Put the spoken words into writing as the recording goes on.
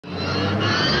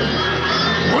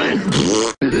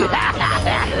Choppa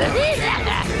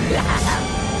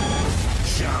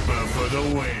for the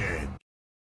win.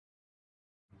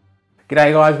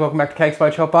 G'day guys, welcome back to Cakes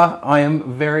by Choppa. I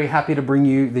am very happy to bring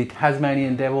you the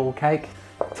Tasmanian Devil Cake.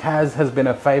 Taz has been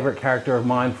a favourite character of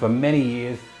mine for many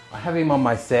years. I have him on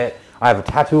my set. I have a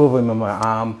tattoo of him on my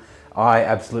arm. I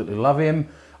absolutely love him.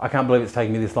 I can't believe it's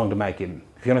taken me this long to make him.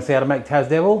 If you want to see how to make Taz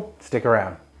Devil, stick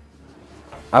around.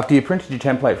 After you've printed your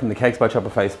template from the Cakes by Choppa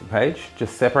Facebook page,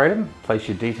 just separate them, place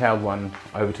your detailed one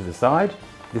over to the side.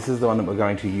 This is the one that we're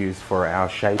going to use for our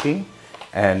shaping,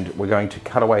 and we're going to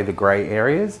cut away the grey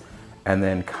areas and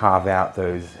then carve out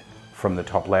those from the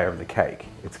top layer of the cake.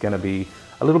 It's going to be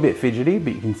a little bit fidgety,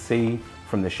 but you can see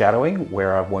from the shadowing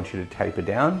where I want you to taper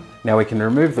down. Now we can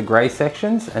remove the grey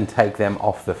sections and take them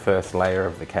off the first layer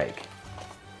of the cake.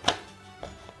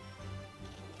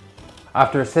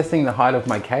 After assessing the height of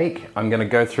my cake, I'm going to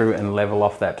go through and level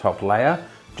off that top layer,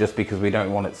 just because we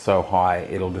don't want it so high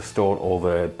it'll distort all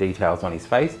the details on his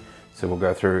face. So we'll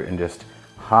go through and just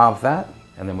halve that,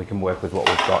 and then we can work with what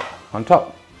we've got on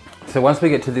top. So once we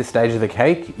get to this stage of the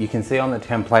cake, you can see on the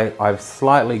template I've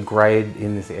slightly grayed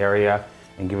in this area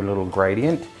and give it a little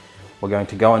gradient. We're going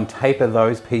to go and taper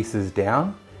those pieces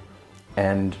down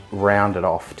and round it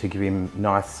off to give him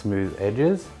nice smooth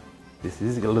edges. This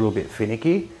is a little bit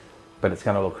finicky, but it's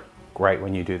going to look great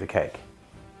when you do the cake.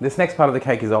 This next part of the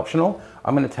cake is optional.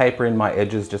 I'm going to taper in my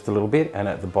edges just a little bit and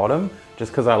at the bottom,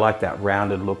 just because I like that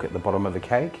rounded look at the bottom of the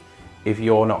cake. If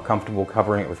you're not comfortable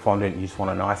covering it with fondant, you just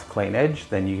want a nice clean edge,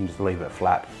 then you can just leave it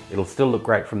flat. It'll still look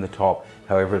great from the top,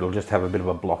 however it'll just have a bit of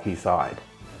a blocky side.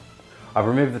 I've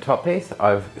removed the top piece,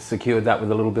 I've secured that with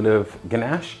a little bit of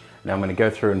ganache. Now I'm going to go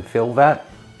through and fill that,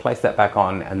 place that back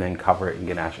on, and then cover it in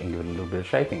ganache and give it a little bit of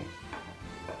shaping.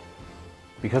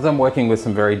 Because I'm working with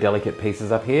some very delicate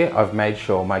pieces up here, I've made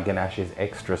sure my ganache is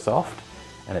extra soft,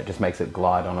 and it just makes it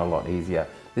glide on a lot easier.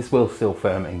 This will still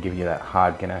firm and give you that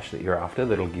hard ganache that you're after,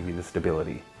 that'll give you the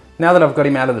stability. Now that I've got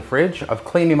him out of the fridge, I've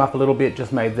cleaned him up a little bit,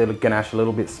 just made the ganache a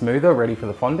little bit smoother, ready for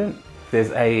the fondant. There's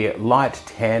a light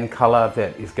tan color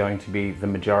that is going to be the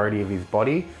majority of his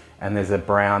body, and there's a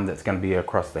brown that's going to be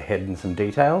across the head and some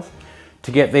details.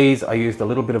 To get these, I used a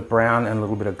little bit of brown and a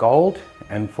little bit of gold,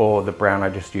 and for the brown I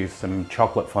just used some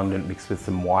chocolate fondant mixed with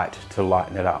some white to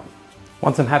lighten it up.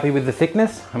 Once I'm happy with the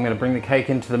thickness, I'm going to bring the cake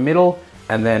into the middle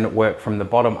and then work from the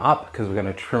bottom up, because we're going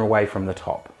to trim away from the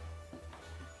top.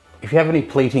 If you have any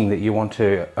pleating that you want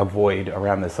to avoid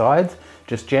around the sides,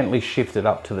 just gently shift it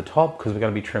up to the top, because we're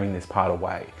going to be trimming this part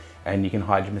away, and you can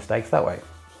hide your mistakes that way.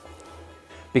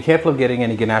 Be careful of getting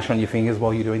any ganache on your fingers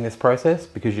while you're doing this process,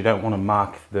 because you don't want to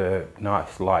mark the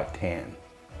nice light tan.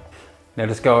 Now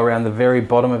just go around the very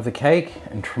bottom of the cake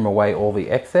and trim away all the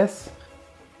excess,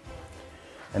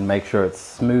 and make sure it's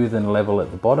smooth and level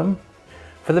at the bottom.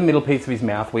 For the middle piece of his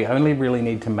mouth, we only really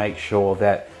need to make sure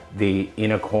that the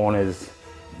inner corners,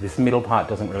 this middle part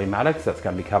doesn't really matter, because that's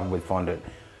going to be covered with fondant.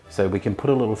 So we can put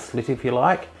a little slit if you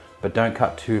like, but don't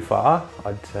cut too far.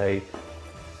 I'd say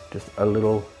just a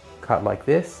little cut like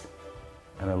this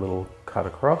and a little cut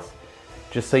across,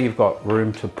 just so you've got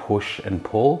room to push and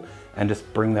pull, and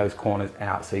just bring those corners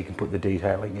out so you can put the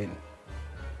detailing in.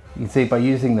 You can see by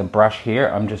using the brush here,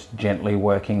 I'm just gently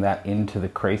working that into the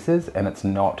creases, and it's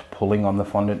not pulling on the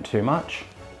fondant too much.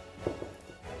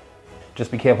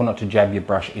 Just be careful not to jab your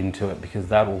brush into it, because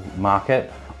that will mark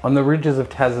it. On the ridges of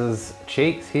Taz's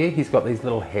cheeks here, he's got these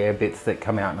little hair bits that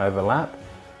come out and overlap.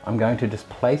 I'm going to just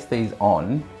place these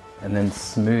on and then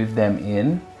smooth them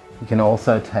in. You can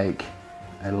also take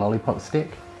a lollipop stick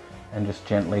and just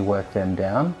gently work them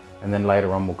down, and then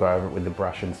later on we'll go over it with the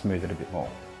brush and smooth it a bit more.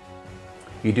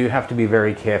 You do have to be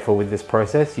very careful with this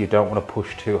process. You don't want to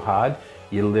push too hard.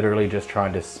 You're literally just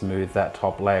trying to smooth that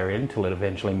top layer in till it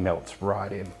eventually melts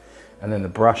right in. And then the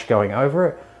brush going over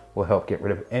it will help get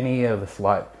rid of any of the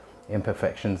slight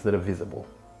imperfections that are visible.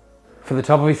 For the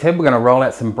top of his head, we're going to roll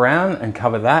out some brown and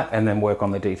cover that, and then work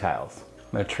on the details.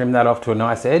 I'm going to trim that off to a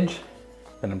nice edge,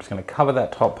 then I'm just going to cover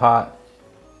that top part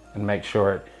and make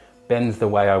sure it bends the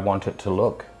way I want it to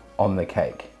look on the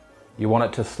cake. You want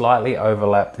it to slightly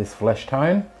overlap this flesh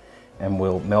tone, and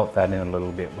we'll melt that in a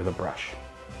little bit with a brush.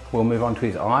 We'll move on to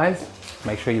his eyes.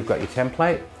 Make sure you've got your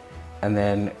template, and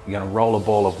then you're going to roll a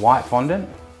ball of white fondant.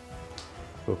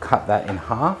 We'll cut that in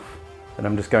half, and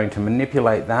I'm just going to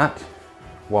manipulate that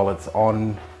while it's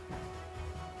on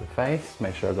the face.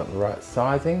 Make sure I've got the right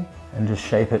sizing, and just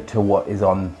shape it to what is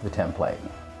on the template.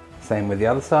 Same with the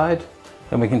other side.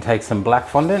 Then we can take some black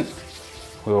fondant.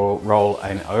 We'll roll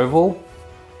an oval,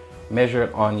 measure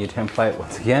it on your template.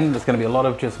 Once again, there's going to be a lot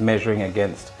of just measuring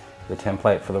against the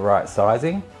template for the right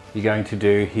sizing. You're going to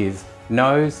do his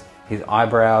nose, his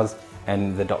eyebrows,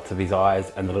 and the dots of his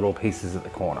eyes and the little pieces at the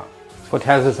corner. For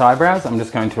Taz's eyebrows, I'm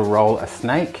just going to roll a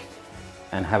snake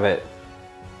and have it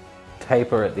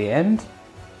taper at the end,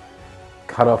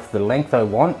 cut off the length I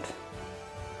want,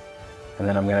 and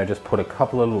then I'm going to just put a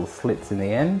couple of little slits in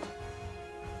the end,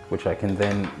 which I can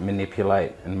then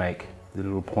manipulate and make the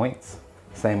little points.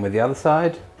 Same with the other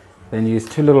side. Then use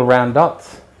 2 little round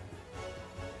dots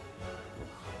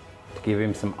to give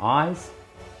him some eyes.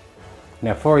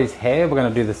 Now for his hair, we're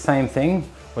going to do the same thing.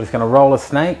 We're just going to roll a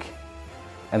snake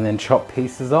and then chop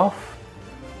pieces off,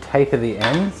 taper the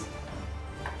ends,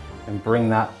 and bring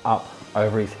that up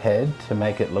over his head to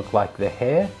make it look like the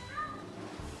hair.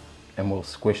 And we'll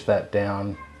squish that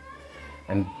down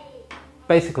and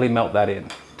basically melt that in.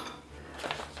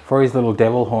 For his little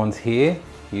devil horns here,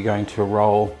 you're going to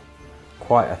roll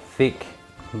quite a thick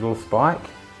little spike,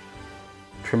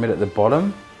 trim it at the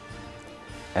bottom,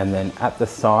 and then at the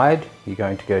side you're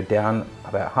going to go down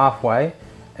about halfway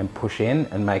and push in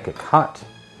and make a cut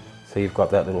so you've got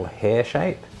that little hair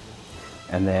shape.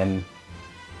 And then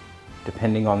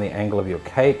depending on the angle of your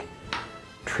cake,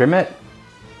 trim it,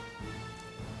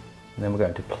 and then we're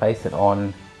going to place it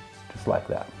on just like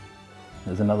that.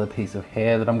 There's another piece of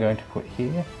hair that I'm going to put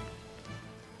here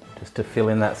just to fill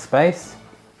in that space.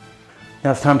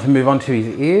 Now it's time to move on to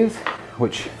his ears,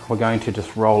 which we're going to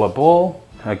just roll a ball.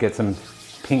 Get some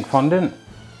pink fondant,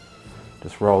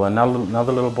 just roll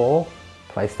another little ball,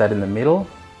 place that in the middle,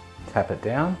 tap it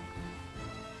down.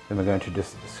 Then we're going to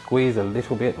just squeeze a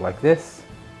little bit like this,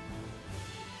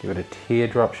 give it a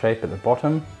teardrop shape at the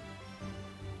bottom,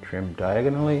 trim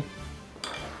diagonally.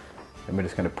 Then we're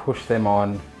just going to push them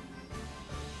on.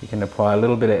 You can apply a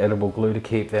little bit of edible glue to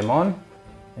keep them on,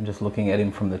 and just looking at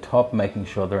him from the top, making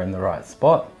sure they're in the right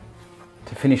spot.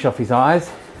 To finish off his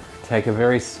eyes, take a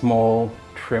very small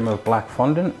trim of black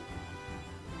fondant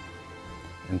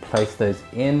and place those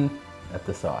in at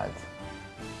the sides.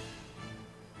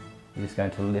 You're just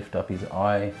going to lift up his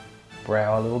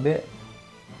eyebrow a little bit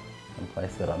and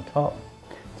place that on top.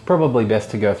 It's probably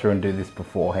best to go through and do this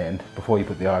beforehand, before you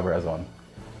put the eyebrows on.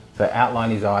 So outline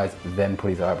his eyes, then put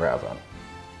his eyebrows on.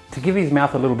 To give his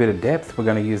mouth a little bit of depth, we're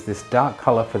going to use this dark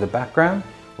colour for the background.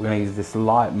 We're going to use this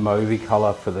light mauvey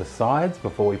colour for the sides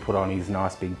before we put on his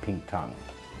nice big pink tongue.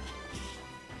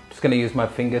 Just going to use my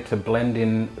finger to blend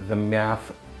in the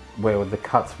mouth where the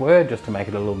cuts were, just to make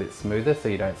it a little bit smoother so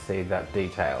you don't see that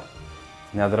detail.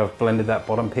 Now that I've blended that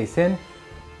bottom piece in, I'm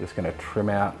just going to trim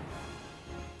out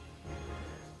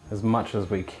as much as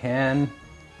we can.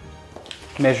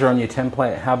 Measure on your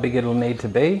template how big it'll need to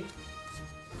be.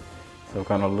 So I've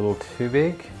gone a little too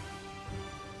big. There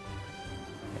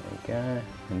we go.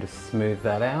 And just smooth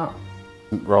that out.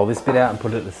 Roll this bit out and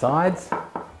put it at the sides.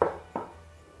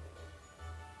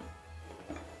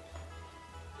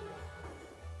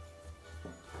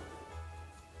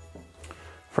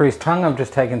 For his tongue, I've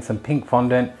just taken some pink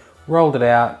fondant, rolled it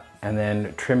out, and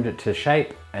then trimmed it to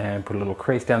shape and put a little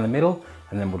crease down the middle,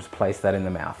 and then we'll just place that in the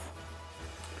mouth.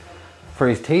 For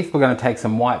his teeth, we're going to take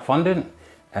some white fondant,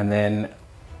 and then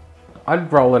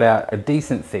I'd roll it out a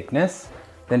decent thickness,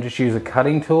 then just use a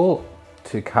cutting tool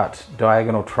to cut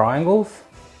diagonal triangles,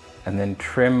 and then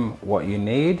trim what you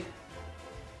need,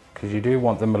 because you do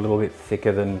want them a little bit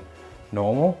thicker than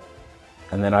normal.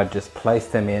 And then I'd just place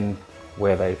them in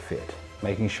where they fit,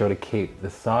 making sure to keep the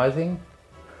sizing.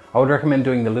 I would recommend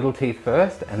doing the little teeth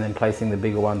first and then placing the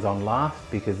bigger ones on last,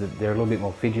 because they're a little bit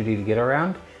more fidgety to get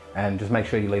around, and just make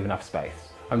sure you leave enough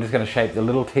space. I'm just going to shape the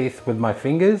little teeth with my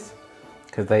fingers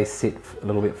because they sit a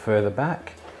little bit further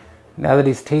back. Now that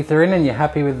his teeth are in and you're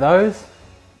happy with those,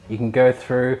 you can go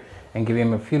through and give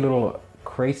him a few little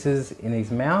creases in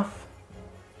his mouth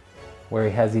where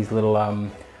he has these little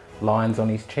lines on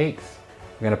his cheeks.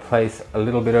 We're going to place a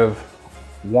little bit of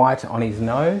white on his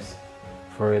nose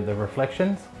for the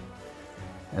reflections,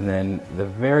 and then the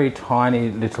very tiny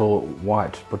little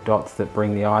white dots that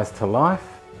bring the eyes to life.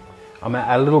 I'm gonna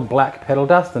add a little black petal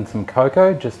dust and some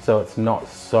cocoa just so it's not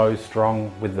so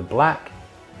strong with the black,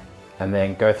 and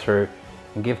then go through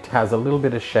and give Taz a little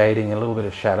bit of shading, a little bit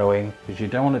of shadowing, because you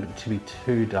don't want it to be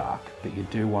too dark, but you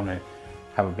do want to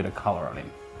have a bit of colour on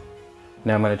him.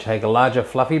 Now I'm going to take a larger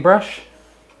fluffy brush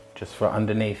just for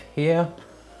underneath here,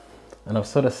 and I've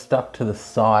sort of stuck to the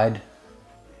side.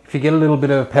 If you get a little bit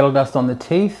of petal dust on the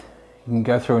teeth, you can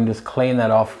go through and just clean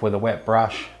that off with a wet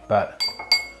brush, but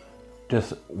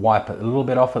just wipe it a little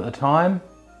bit off at the time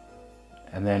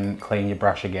and then clean your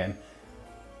brush again.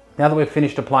 Now that we've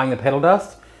finished applying the petal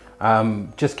dust,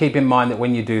 just keep in mind that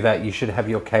when you do that, you should have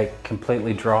your cake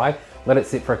completely dry. Let it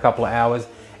sit for a couple of hours.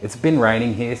 It's been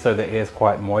raining here, so the air's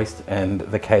quite moist and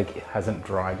the cake hasn't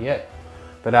dried yet.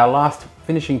 But our last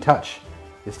finishing touch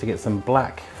is to get some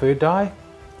black food dye.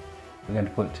 We're going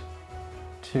to put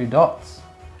 2 dots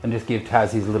and just give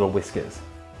Taz his little whiskers.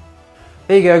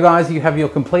 There you go guys, you have your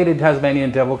completed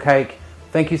Tasmanian devil cake.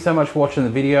 Thank you so much for watching the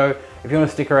video. If you want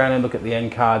to stick around and look at the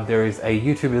end card, there is a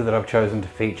YouTuber that I've chosen to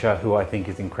feature who I think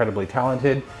is incredibly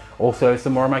talented. Also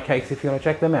some more of my cakes if you want to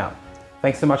check them out.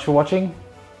 Thanks so much for watching.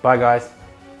 Bye guys.